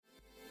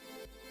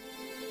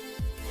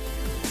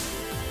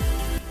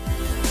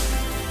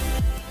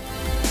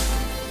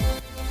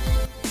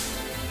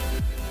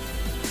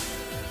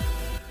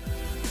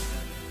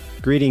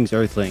Greetings,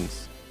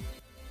 Earthlings.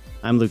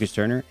 I'm Lucas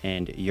Turner,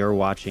 and you're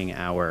watching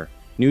our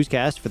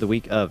newscast for the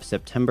week of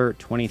September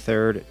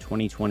 23rd,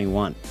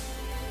 2021.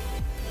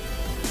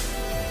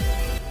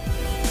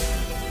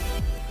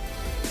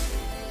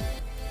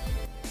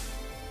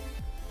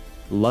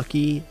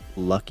 Lucky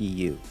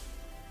you.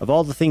 Of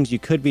all the things you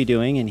could be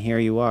doing, and here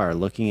you are,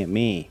 looking at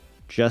me,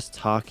 just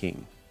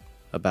talking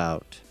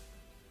about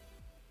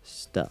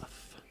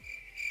stuff.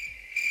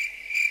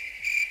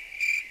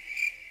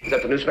 Is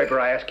that the newspaper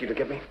I asked you to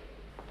give me?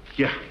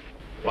 Yeah.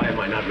 Why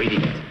am I not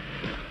reading it?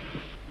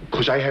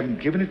 Because I haven't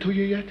given it to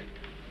you yet?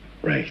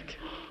 Right.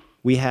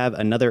 We have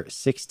another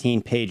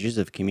 16 pages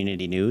of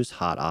community news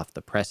hot off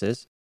the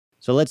presses.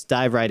 So let's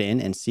dive right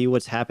in and see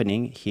what's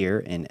happening here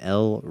in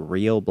El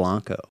Rio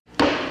Blanco.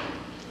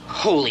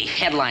 Holy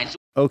headlines.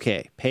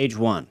 Okay, page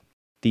 1.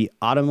 The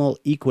autumnal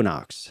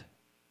equinox.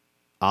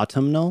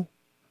 Autumnal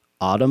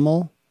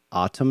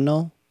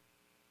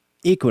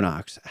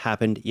equinox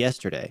happened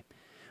yesterday,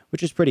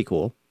 which is pretty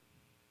cool.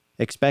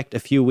 Expect a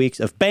few weeks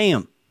of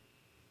BAM!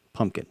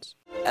 Pumpkins.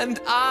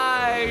 And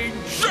I,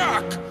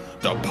 Jack,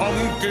 the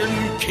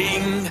Pumpkin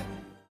King.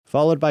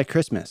 Followed by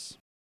Christmas.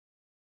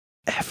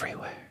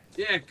 Everywhere.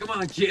 Yeah, come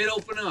on, kid,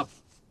 open up.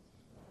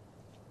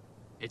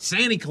 It's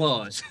Santa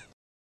Claus.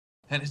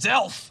 And his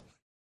elf.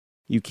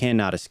 You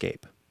cannot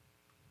escape.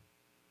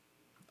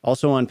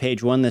 Also on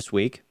page 1 this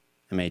week,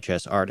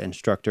 MHS art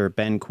instructor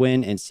Ben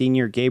Quinn and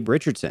senior Gabe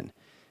Richardson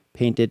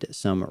painted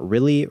some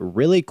really,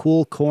 really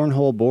cool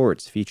cornhole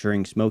boards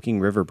featuring Smoking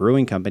River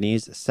Brewing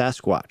Company's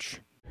Sasquatch.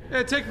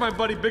 Yeah, take my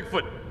buddy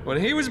Bigfoot. When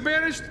he was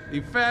banished,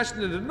 he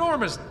fashioned an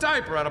enormous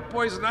diaper out of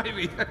poison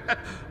ivy.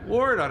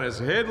 Wore it on his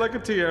head like a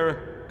tiara.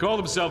 Called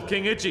himself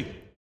King Itchy.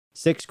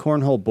 6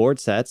 cornhole board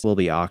sets will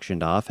be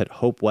auctioned off at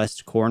Hope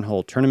West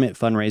Cornhole Tournament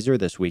fundraiser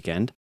this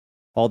weekend.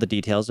 All the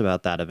details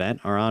about that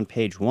event are on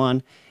page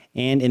 1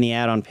 and in the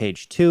ad on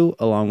page 2,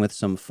 along with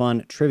some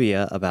fun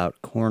trivia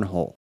about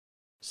cornhole.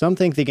 Some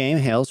think the game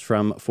hails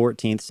from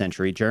 14th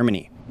century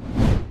Germany.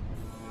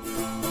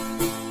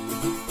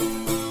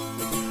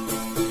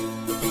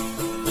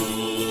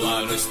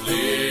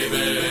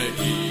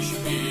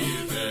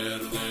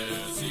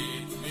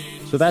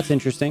 So that's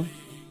interesting.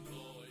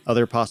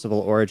 Other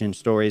possible origin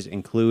stories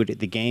include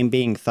the game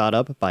being thought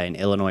up by an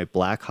Illinois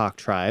Black Hawk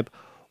tribe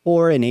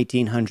or an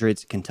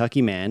 1800s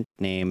Kentucky man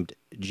named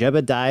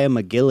Jebediah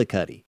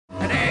McGillicuddy.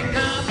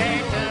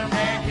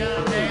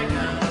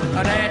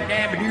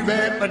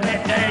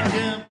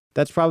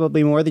 That's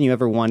probably more than you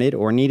ever wanted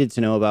or needed to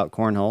know about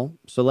cornhole,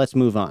 so let's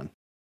move on.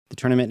 The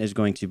tournament is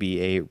going to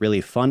be a really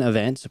fun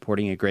event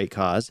supporting a great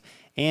cause,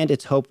 and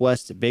it's Hope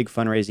West's big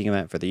fundraising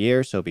event for the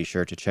year, so be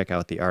sure to check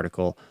out the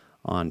article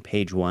on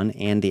page 1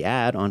 and the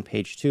ad on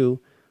page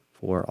 2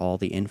 for all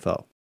the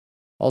info.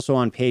 Also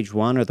on page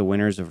 1 are the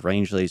winners of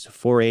Rangeley's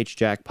 4-H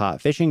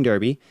Jackpot Fishing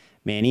Derby,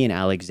 Manny and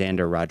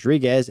Alexander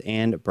Rodriguez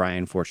and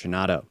Brian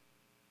Fortunato.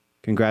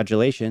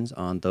 Congratulations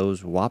on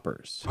those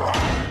whoppers.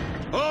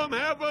 I'm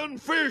having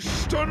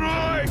fish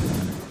tonight.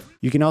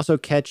 You can also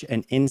catch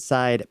an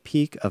inside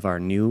peek of our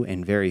new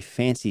and very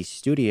fancy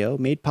studio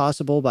made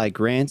possible by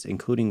grants,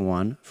 including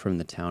one from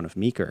the town of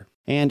Meeker,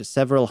 and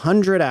several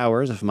hundred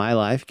hours of my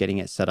life getting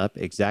it set up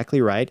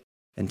exactly right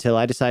until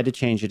I decide to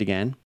change it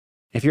again.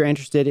 If you're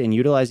interested in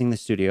utilizing the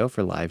studio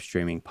for live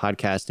streaming,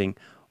 podcasting,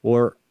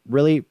 or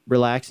really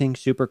relaxing,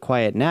 super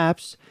quiet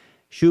naps,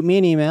 shoot me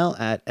an email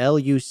at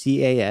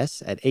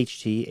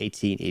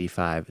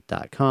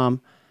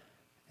lucas@ht1885.com,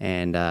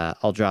 and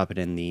I'll drop it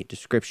in the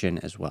description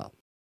as well.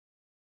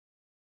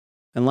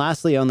 And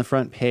lastly, on the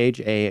front page,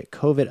 a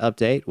COVID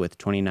update with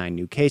 29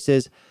 new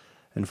cases.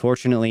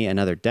 Unfortunately,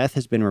 another death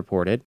has been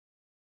reported.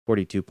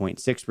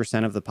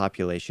 42.6% of the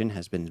population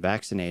has been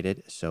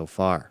vaccinated so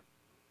far.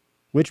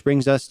 Which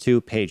brings us to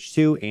page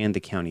 2 and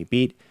the county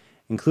beat,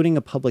 including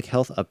a public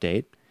health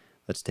update.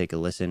 Let's take a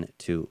listen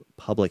to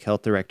Public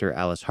Health Director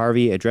Alice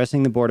Harvey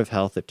addressing the Board of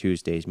Health at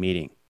Tuesday's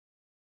meeting.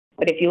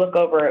 But if you look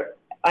over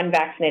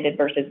unvaccinated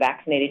versus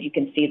vaccinated, you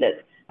can see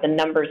that the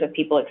numbers of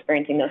people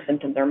experiencing those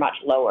symptoms are much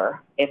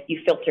lower if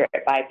you filter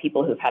it by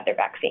people who've had their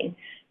vaccine.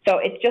 So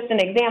it's just an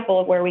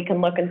example of where we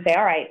can look and say,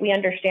 all right, we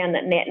understand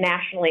that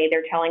nationally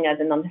they're telling us,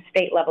 and on the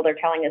state level they're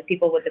telling us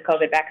people with the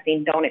COVID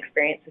vaccine don't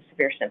experience the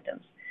severe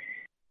symptoms.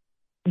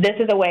 This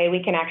is a way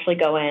we can actually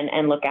go in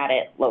and look at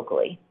it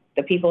locally.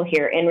 The people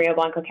here in Rio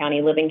Blanco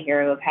County living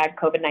here who have had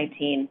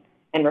COVID-19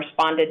 and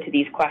responded to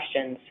these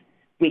questions,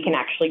 we can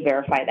actually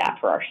verify that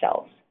for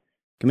ourselves.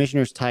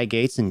 Commissioners Ty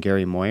Gates and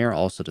Gary Moyer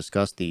also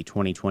discussed the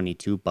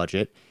 2022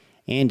 budget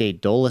and a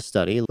DOLA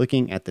study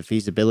looking at the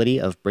feasibility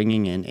of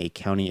bringing in a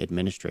county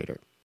administrator.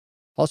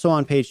 Also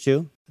on page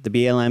 2, the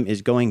BLM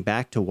is going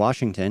back to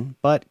Washington,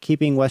 but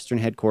keeping Western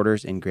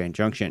headquarters in Grand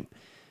Junction.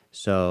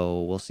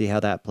 So we'll see how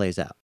that plays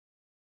out.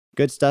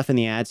 Good stuff in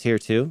the ads here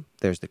too.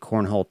 There's the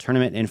cornhole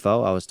tournament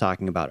info I was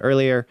talking about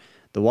earlier.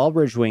 The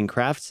Walbridge Wing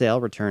craft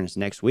sale returns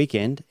next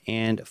weekend,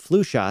 and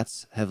flu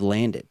shots have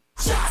landed.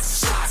 Shots,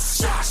 shots,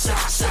 shots,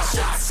 shots, shots,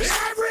 shots.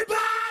 Everybody!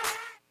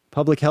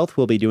 Public Health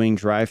will be doing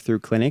drive-through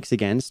clinics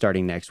again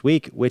starting next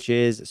week, which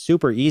is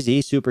super easy,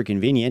 super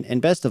convenient,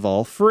 and best of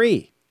all,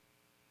 free.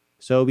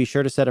 So be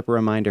sure to set up a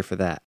reminder for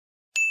that.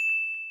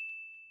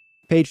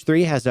 Page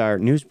 3 has our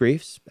news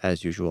briefs,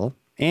 as usual,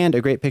 and a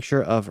great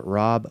picture of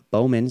Rob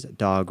Bowman's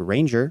dog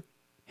Ranger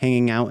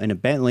hanging out in a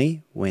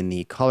Bentley when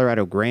the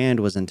Colorado Grand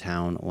was in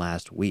town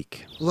last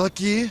week.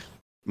 Lucky.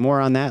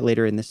 More on that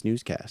later in this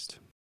newscast.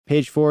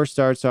 Page 4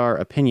 starts our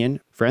opinion.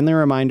 Friendly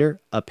reminder,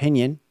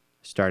 opinion,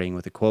 starting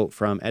with a quote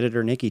from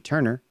editor Nikki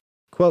Turner.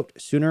 Quote,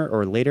 sooner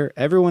or later,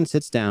 everyone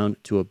sits down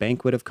to a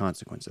banquet of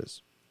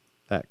consequences.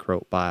 That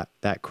quote by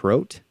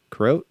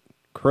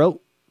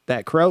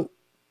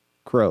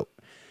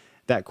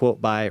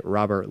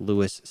Robert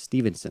Louis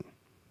Stevenson.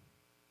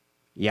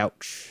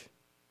 Youch.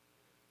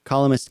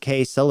 Columnist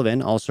Kay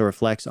Sullivan also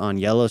reflects on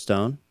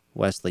Yellowstone.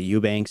 Wesley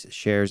Eubanks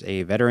shares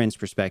a veteran's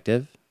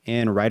perspective.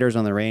 And Writers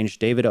on the Range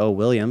David O.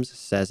 Williams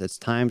says it's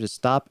time to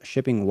stop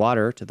shipping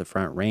water to the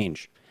Front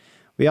Range.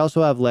 We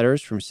also have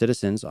letters from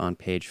citizens on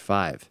page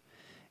 5.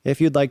 If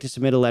you'd like to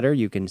submit a letter,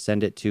 you can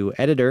send it to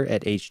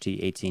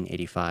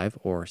editor@ht1885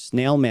 or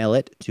snail mail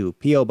it to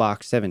P.O.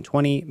 Box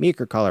 720,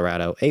 Meeker,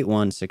 Colorado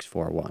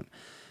 81641.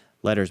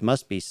 Letters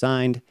must be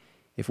signed.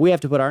 If we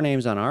have to put our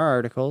names on our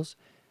articles,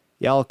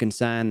 y'all can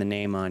sign the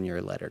name on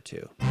your letter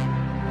too.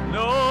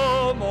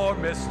 No more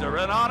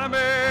Mr.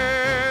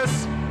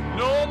 Anonymous.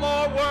 No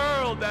more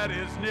world that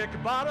is Nick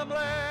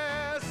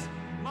Bottomless.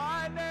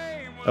 My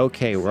name.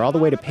 Okay, we're all the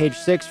way to page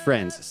 6,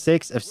 friends.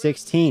 6 of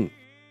 16.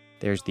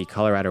 There's the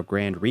Colorado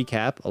Grand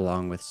recap,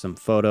 along with some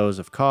photos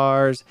of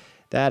cars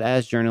that,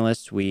 as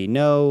journalists, we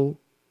know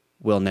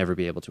we'll never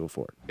be able to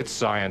afford. It's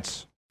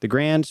science. The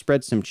Grand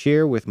spread some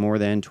cheer with more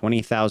than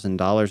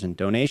 $20,000 in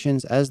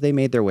donations as they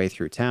made their way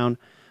through town,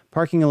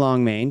 parking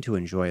along Main to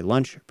enjoy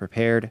lunch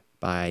prepared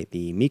by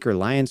the Meeker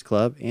Lions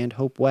Club and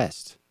Hope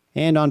West.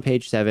 And on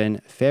page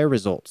 7, fair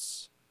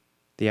results.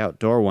 The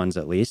outdoor ones,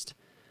 at least.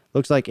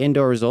 Looks like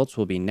indoor results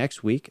will be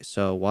next week,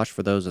 so watch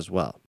for those as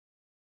well.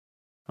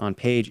 On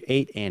page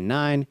 8 and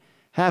 9,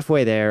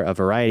 halfway there, a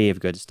variety of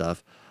good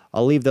stuff.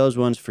 I'll leave those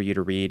ones for you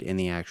to read in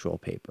the actual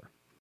paper.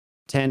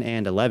 10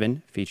 and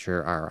 11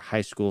 feature our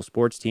high school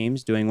sports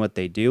teams doing what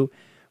they do.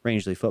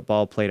 Rangeley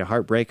football played a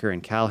heartbreaker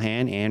in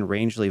Calhan, and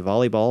Rangeley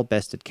volleyball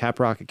bested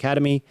Caprock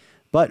Academy,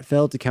 but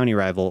fell to county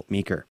rival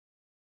Meeker.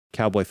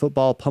 Cowboy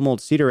football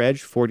pummeled Cedar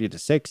Edge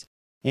 40-6,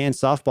 and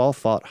softball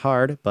fought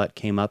hard, but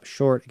came up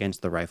short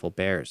against the Rifle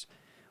Bears.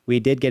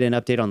 We did get an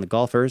update on the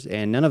golfers,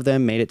 and none of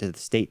them made it to the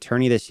state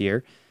tourney this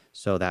year,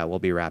 so that will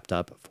be wrapped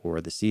up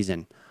for the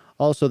season.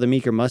 Also, the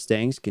Meeker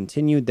Mustangs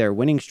continued their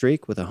winning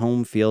streak with a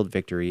home field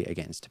victory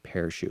against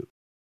Parachute.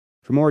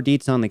 For more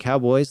deets on the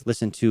Cowboys,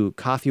 listen to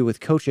Coffee with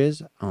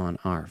Coaches on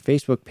our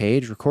Facebook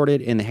page,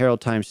 recorded in the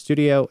Herald Times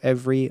studio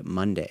every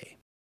Monday.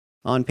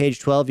 On page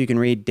 12, you can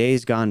read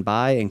Days Gone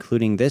By,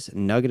 including this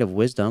nugget of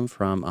wisdom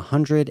from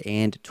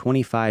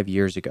 125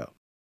 years ago.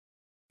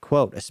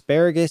 Quote,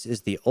 asparagus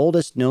is the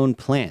oldest known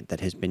plant that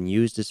has been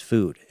used as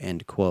food,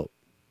 end quote.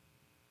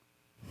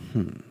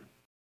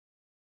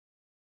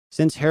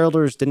 Since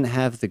heralders didn't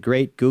have the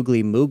great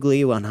googly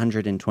moogly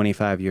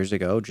 125 years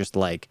ago, just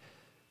like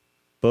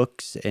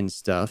books and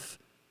stuff,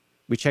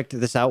 we checked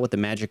this out with the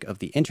magic of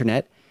the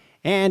internet,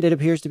 and it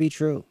appears to be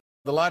true.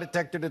 The lie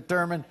detector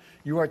determined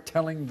you are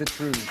telling the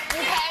truth.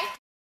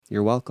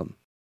 You're welcome.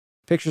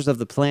 Pictures of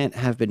the plant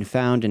have been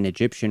found in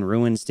Egyptian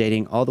ruins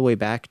dating all the way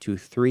back to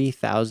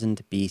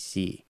 3000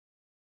 BC.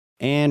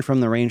 And from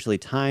the Rangeley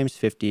Times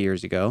 50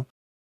 years ago,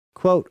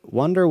 quote,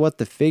 wonder what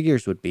the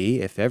figures would be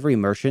if every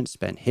merchant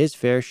spent his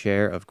fair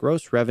share of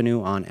gross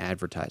revenue on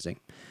advertising.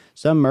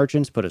 Some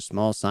merchants put a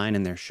small sign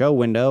in their show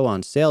window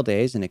on sale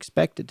days and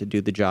expect it to do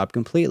the job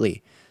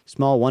completely.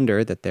 Small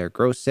wonder that their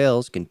gross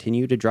sales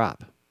continue to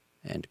drop,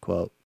 end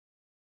quote.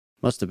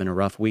 Must have been a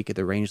rough week at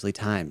the Rangeley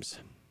Times.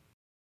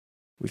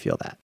 We feel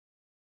that.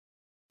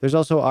 There's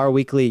also our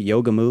weekly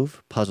yoga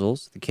move,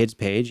 puzzles, the kids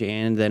page,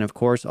 and then, of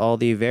course, all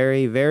the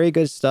very, very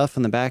good stuff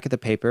on the back of the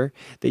paper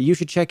that you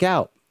should check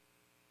out.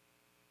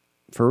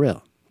 For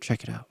real,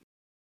 check it out.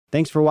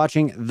 Thanks for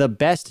watching the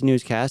best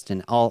newscast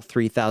in all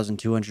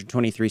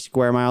 3,223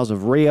 square miles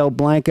of Rio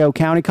Blanco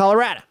County,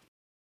 Colorado.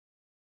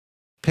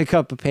 Pick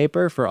up a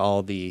paper for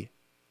all the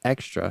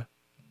extra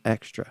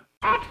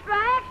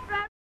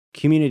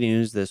community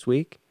news this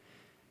week.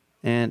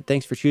 And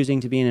thanks for choosing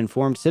to be an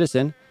informed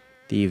citizen,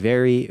 the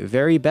very,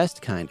 very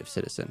best kind of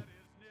citizen.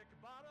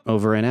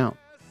 Over and out.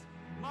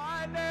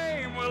 My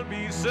name will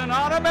be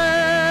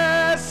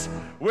synonymous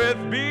with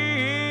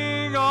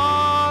being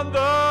on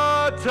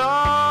the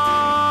top.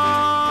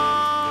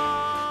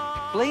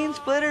 Blade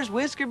splitters,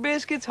 whisker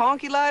biscuits,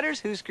 honky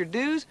lighters, Husker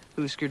do's,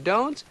 Husker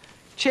don'ts,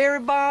 cherry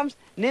bombs,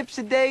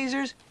 nipsy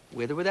daisers,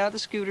 with or without the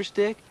scooter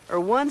stick, or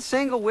one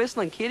single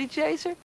whistling kitty chaser?